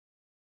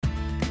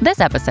This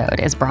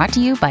episode is brought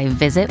to you by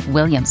Visit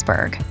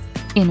Williamsburg.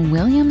 In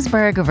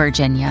Williamsburg,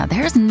 Virginia,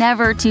 there's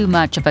never too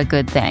much of a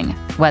good thing.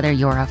 Whether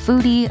you're a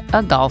foodie,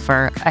 a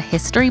golfer, a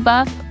history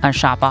buff, a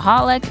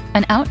shopaholic,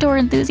 an outdoor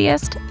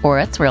enthusiast, or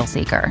a thrill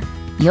seeker,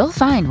 you'll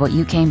find what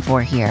you came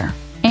for here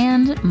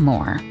and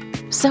more.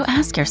 So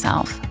ask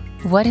yourself,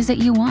 what is it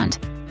you want?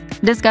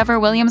 Discover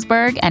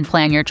Williamsburg and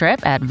plan your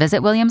trip at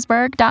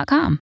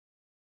visitwilliamsburg.com.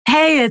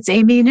 Hey, it's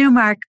Amy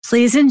Newmark.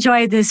 Please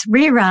enjoy this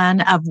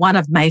rerun of one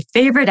of my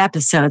favorite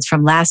episodes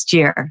from last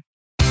year.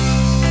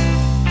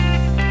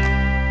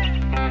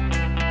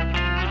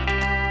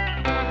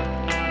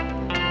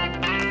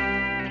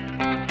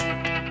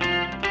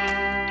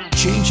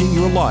 Changing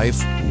your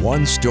life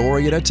one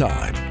story at a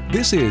time.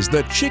 This is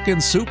the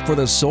Chicken Soup for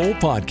the Soul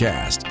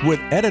podcast with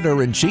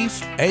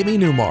Editor-in-Chief Amy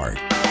Newmark.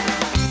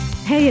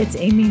 Hey, it's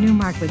Amy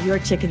Newmark with your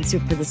Chicken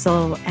Soup for the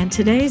Soul, and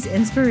today's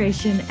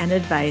inspiration and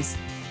advice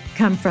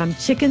come from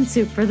Chicken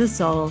Soup for the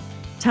Soul.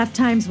 Tough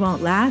times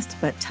won't last,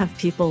 but tough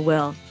people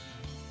will.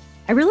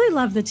 I really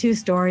love the two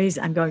stories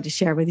I'm going to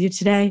share with you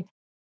today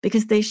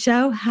because they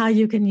show how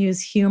you can use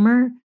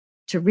humor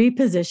to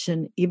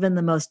reposition even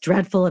the most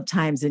dreadful of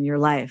times in your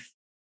life.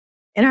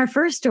 In our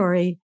first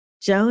story,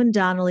 Joan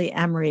Donnelly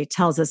Emery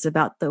tells us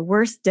about the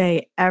worst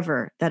day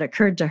ever that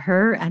occurred to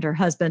her and her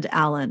husband,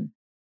 Alan.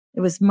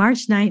 It was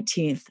March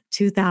 19th,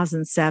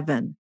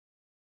 2007.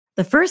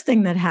 The first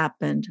thing that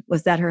happened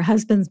was that her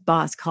husband's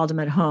boss called him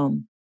at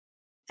home,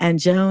 and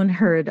Joan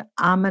heard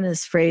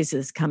ominous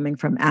phrases coming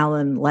from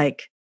Alan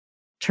like,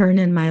 "Turn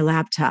in my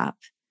laptop,"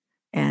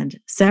 and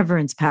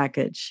 "severance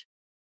package."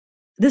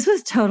 This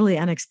was totally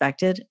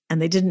unexpected,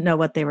 and they didn't know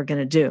what they were going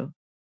to do.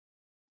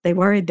 They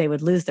worried they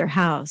would lose their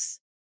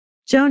house.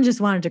 Joan just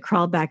wanted to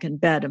crawl back in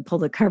bed and pull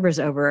the covers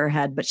over her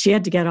head, but she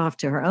had to get off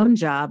to her own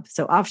job,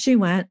 so off she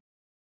went.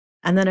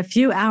 And then a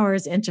few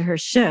hours into her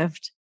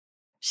shift,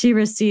 she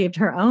received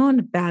her own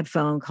bad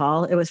phone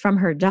call. It was from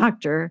her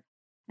doctor,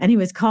 and he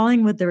was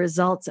calling with the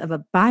results of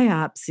a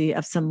biopsy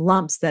of some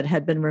lumps that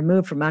had been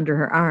removed from under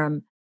her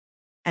arm.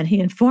 And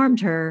he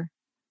informed her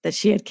that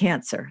she had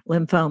cancer,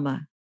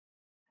 lymphoma.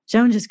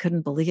 Joan just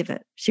couldn't believe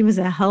it. She was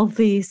a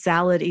healthy,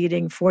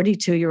 salad-eating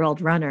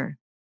 42-year-old runner.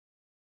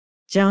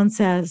 Joan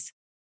says,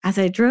 "As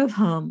I drove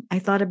home, I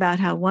thought about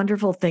how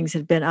wonderful things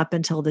had been up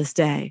until this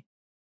day.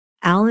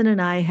 Alan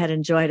and I had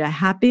enjoyed a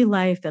happy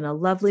life in a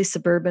lovely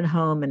suburban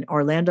home in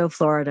Orlando,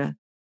 Florida.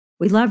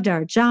 We loved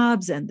our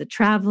jobs and the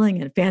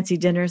traveling and fancy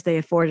dinners they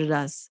afforded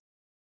us.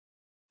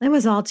 It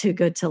was all too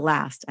good to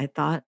last, I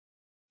thought.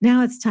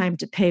 Now it's time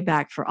to pay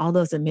back for all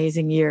those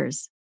amazing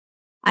years.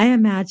 I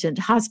imagined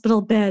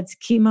hospital beds,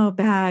 chemo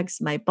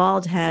bags, my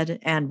bald head,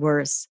 and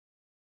worse.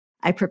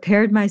 I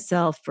prepared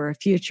myself for a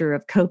future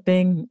of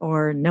coping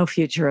or no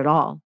future at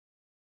all."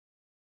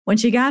 When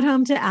she got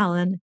home to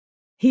Alan,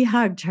 he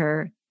hugged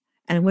her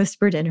and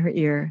whispered in her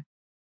ear,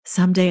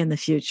 "Someday in the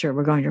future,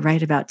 we're going to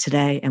write about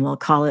today and we'll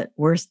call it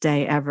Worst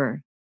Day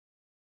Ever."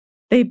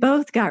 They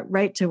both got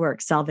right to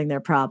work solving their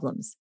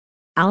problems.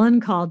 Alan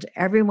called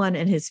everyone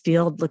in his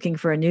field looking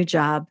for a new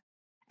job,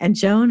 and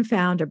Joan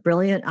found a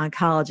brilliant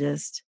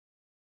oncologist.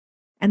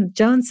 And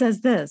Joan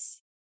says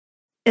this,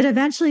 "It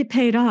eventually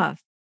paid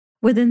off.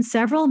 Within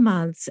several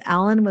months,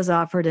 Alan was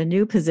offered a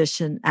new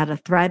position at a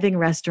thriving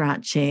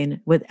restaurant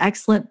chain with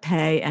excellent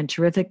pay and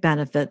terrific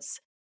benefits.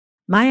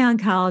 My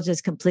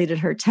oncologist completed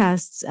her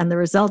tests, and the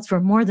results were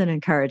more than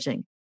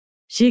encouraging.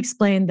 She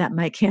explained that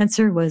my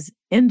cancer was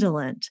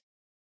indolent,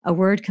 a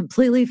word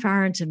completely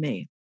foreign to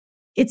me.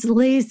 It's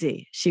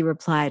lazy," she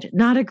replied,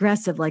 "not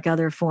aggressive like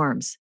other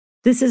forms.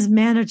 This is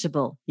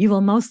manageable. You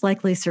will most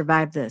likely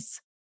survive this."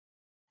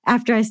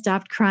 After I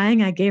stopped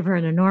crying, I gave her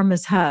an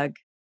enormous hug.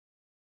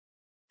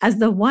 As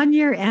the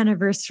 1-year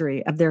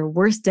anniversary of their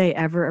worst day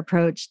ever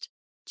approached,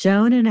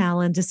 Joan and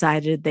Alan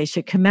decided they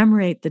should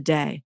commemorate the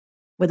day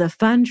with a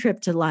fun trip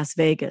to Las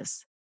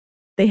Vegas.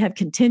 They have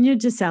continued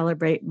to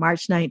celebrate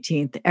March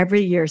 19th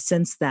every year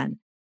since then,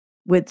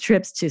 with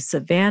trips to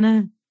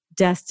Savannah,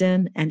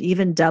 Destin, and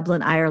even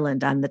Dublin,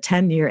 Ireland on the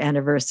 10-year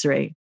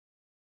anniversary.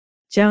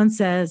 Joan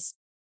says,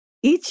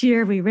 "Each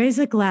year we raise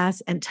a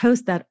glass and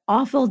toast that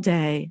awful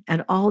day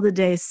and all the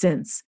days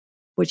since,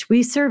 which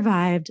we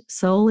survived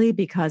solely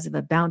because of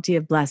a bounty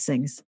of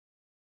blessings.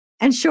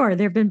 And sure,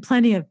 there have been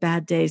plenty of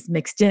bad days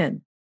mixed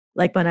in,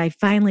 like when I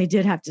finally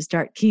did have to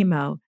start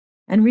chemo,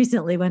 and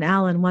recently when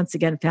Alan once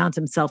again found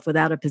himself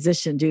without a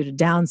position due to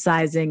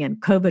downsizing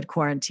and COVID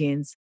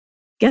quarantines.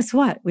 Guess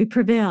what? We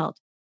prevailed.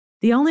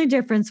 The only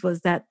difference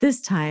was that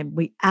this time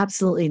we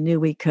absolutely knew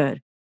we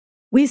could.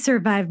 We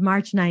survived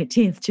March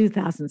 19th,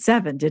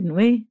 2007, didn't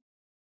we?"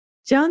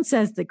 Joan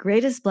says the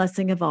greatest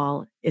blessing of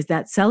all is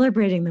that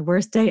celebrating the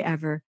worst day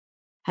ever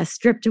has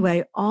stripped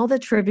away all the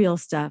trivial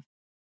stuff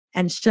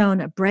and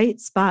shone a bright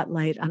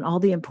spotlight on all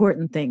the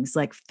important things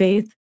like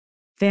faith,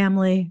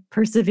 family,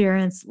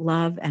 perseverance,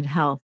 love, and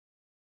health.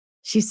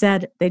 She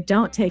said they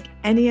don't take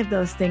any of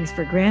those things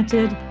for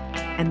granted,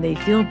 and they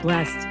feel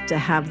blessed to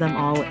have them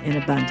all in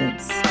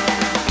abundance.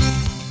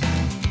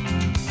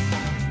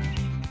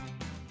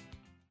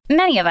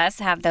 Many of us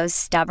have those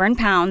stubborn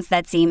pounds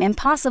that seem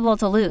impossible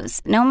to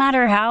lose, no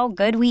matter how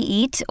good we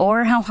eat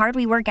or how hard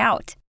we work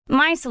out.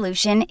 My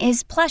solution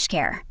is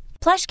PlushCare.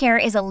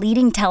 PlushCare is a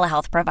leading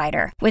telehealth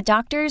provider with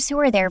doctors who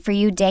are there for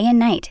you day and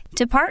night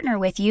to partner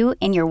with you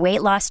in your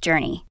weight loss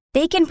journey.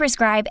 They can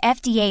prescribe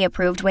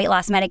FDA-approved weight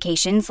loss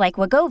medications like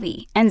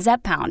Wegovy and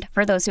Zepbound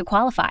for those who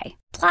qualify.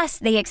 Plus,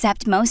 they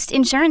accept most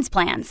insurance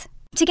plans.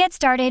 To get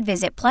started,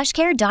 visit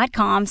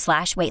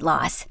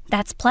plushcare.com/weightloss.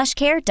 That's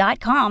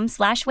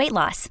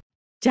plushcare.com/weightloss.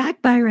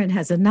 Jack Byron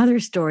has another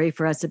story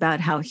for us about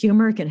how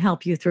humor can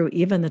help you through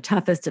even the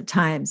toughest of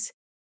times.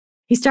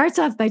 He starts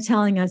off by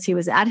telling us he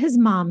was at his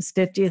mom's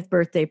 50th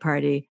birthday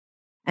party,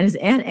 and his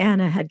Aunt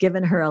Anna had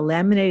given her a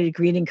laminated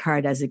greeting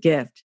card as a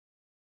gift.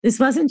 This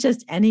wasn't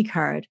just any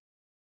card.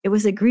 It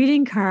was a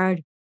greeting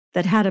card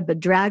that had a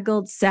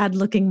bedraggled,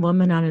 sad-looking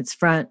woman on its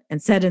front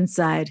and said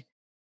inside,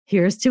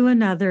 "Here's to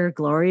another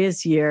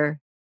glorious year."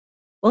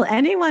 Well,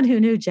 anyone who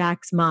knew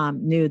Jack's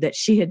mom knew that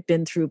she had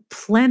been through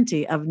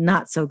plenty of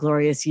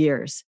not-so-glorious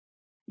years.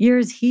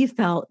 Years he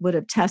felt would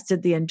have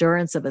tested the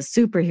endurance of a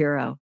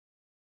superhero.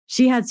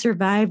 She had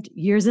survived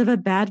years of a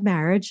bad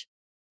marriage,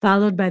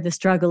 followed by the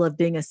struggle of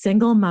being a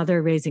single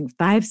mother raising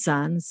 5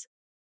 sons.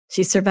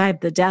 She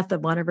survived the death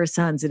of one of her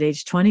sons at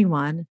age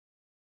 21.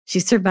 She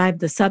survived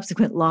the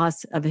subsequent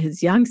loss of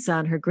his young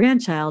son, her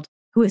grandchild,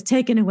 who was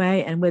taken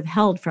away and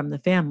withheld from the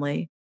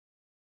family.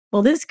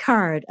 Well, this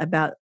card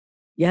about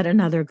yet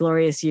another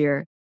glorious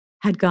year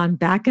had gone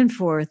back and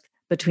forth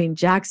between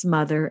Jack's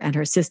mother and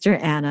her sister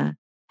Anna,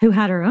 who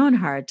had her own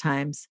hard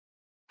times.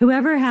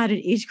 Whoever had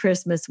it each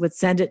Christmas would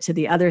send it to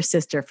the other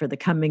sister for the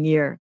coming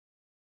year.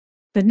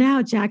 But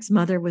now Jack's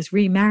mother was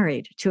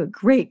remarried to a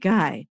great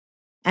guy,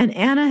 and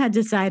Anna had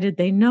decided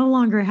they no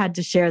longer had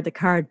to share the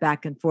card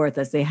back and forth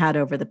as they had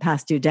over the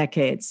past 2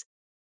 decades.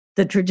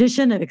 The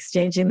tradition of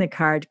exchanging the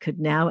card could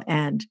now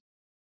end.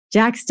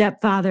 Jack's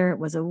stepfather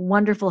was a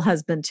wonderful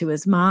husband to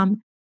his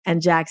mom,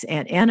 and Jack's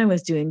Aunt Anna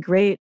was doing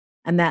great,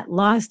 and that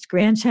lost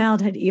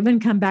grandchild had even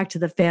come back to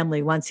the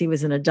family once he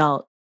was an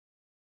adult.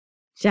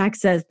 Jack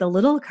says the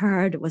little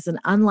card was an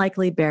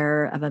unlikely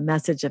bearer of a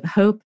message of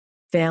hope,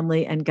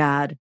 family, and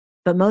God.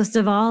 But most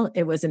of all,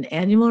 it was an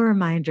annual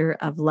reminder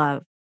of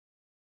love.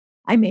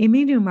 I'm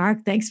Amy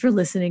Newmark. Thanks for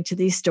listening to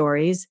these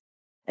stories.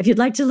 If you'd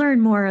like to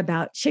learn more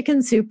about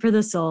Chicken Soup for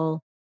the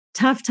Soul,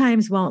 tough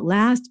times won't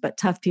last, but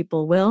tough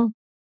people will,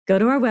 go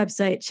to our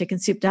website,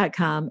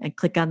 chickensoup.com, and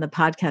click on the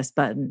podcast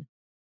button.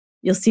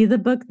 You'll see the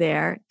book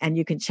there, and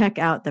you can check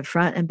out the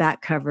front and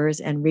back covers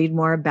and read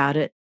more about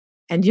it.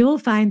 And you'll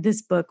find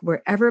this book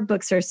wherever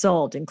books are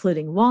sold,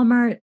 including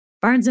Walmart,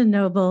 Barnes &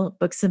 Noble,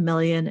 Books A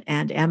Million,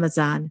 and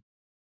Amazon.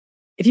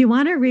 If you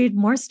want to read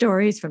more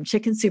stories from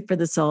Chicken Soup for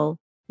the Soul,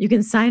 you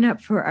can sign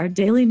up for our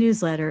daily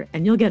newsletter,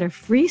 and you'll get a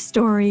free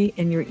story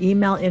in your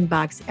email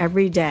inbox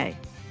every day.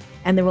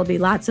 And there will be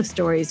lots of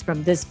stories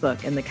from this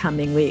book in the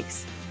coming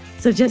weeks.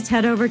 So just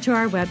head over to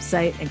our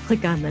website and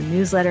click on the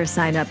newsletter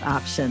sign-up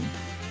option.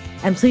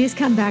 And please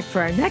come back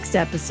for our next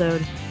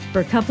episode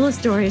for a couple of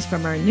stories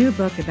from our new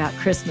book about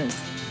Christmas.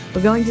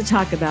 We're going to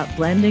talk about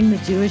blending the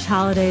Jewish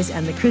holidays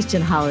and the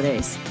Christian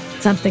holidays,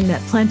 something that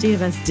plenty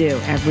of us do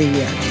every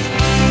year.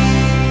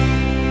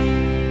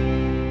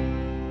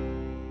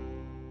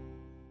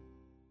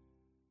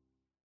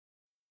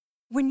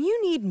 When you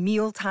need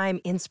mealtime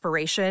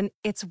inspiration,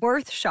 it's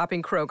worth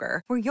shopping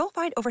Kroger, where you'll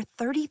find over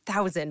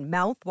 30,000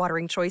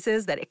 mouth-watering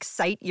choices that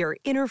excite your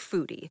inner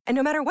foodie. And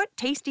no matter what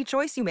tasty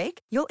choice you make,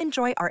 you'll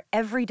enjoy our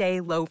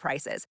everyday low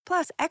prices,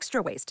 plus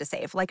extra ways to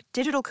save, like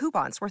digital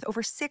coupons worth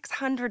over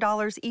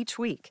 $600 each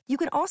week. You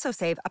can also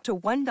save up to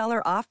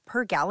 $1 off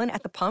per gallon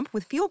at the pump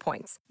with fuel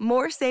points.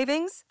 More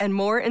savings and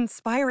more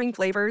inspiring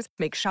flavors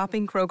make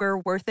shopping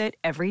Kroger worth it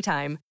every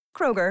time.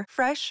 Kroger,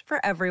 fresh for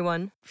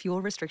everyone.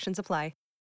 Fuel restrictions apply.